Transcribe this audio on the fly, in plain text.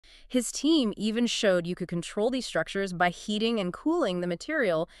His team even showed you could control these structures by heating and cooling the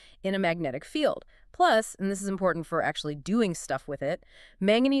material in a magnetic field. Plus, and this is important for actually doing stuff with it,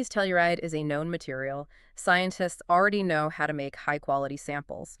 manganese telluride is a known material. Scientists already know how to make high-quality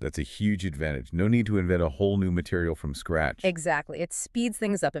samples. That's a huge advantage. No need to invent a whole new material from scratch. Exactly. It speeds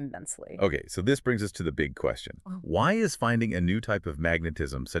things up immensely. Okay, so this brings us to the big question. Why is finding a new type of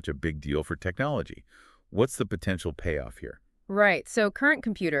magnetism such a big deal for technology? What's the potential payoff here? Right. So current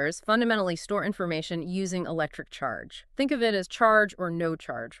computers fundamentally store information using electric charge. Think of it as charge or no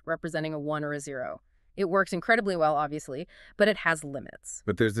charge, representing a 1 or a 0. It works incredibly well, obviously, but it has limits.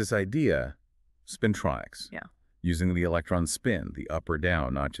 But there's this idea, spintronics, Yeah. using the electron spin, the up or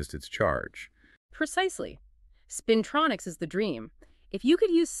down, not just its charge. Precisely. Spintronics is the dream. If you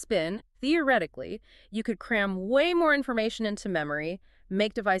could use spin, theoretically, you could cram way more information into memory,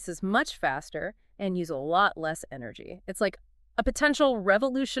 make devices much faster, and use a lot less energy. It's like a potential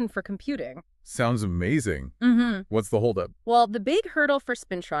revolution for computing. Sounds amazing. Mm-hmm. What's the holdup? Well, the big hurdle for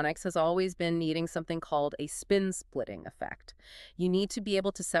spintronics has always been needing something called a spin-splitting effect. You need to be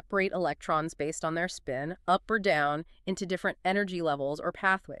able to separate electrons based on their spin, up or down, into different energy levels or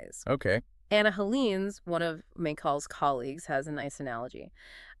pathways. Okay. Anna Helene, one of Maycall's colleagues, has a nice analogy.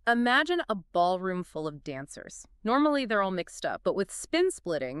 Imagine a ballroom full of dancers. Normally, they're all mixed up, but with spin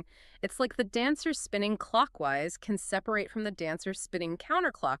splitting, it's like the dancers spinning clockwise can separate from the dancers spinning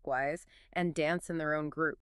counterclockwise and dance in their own group.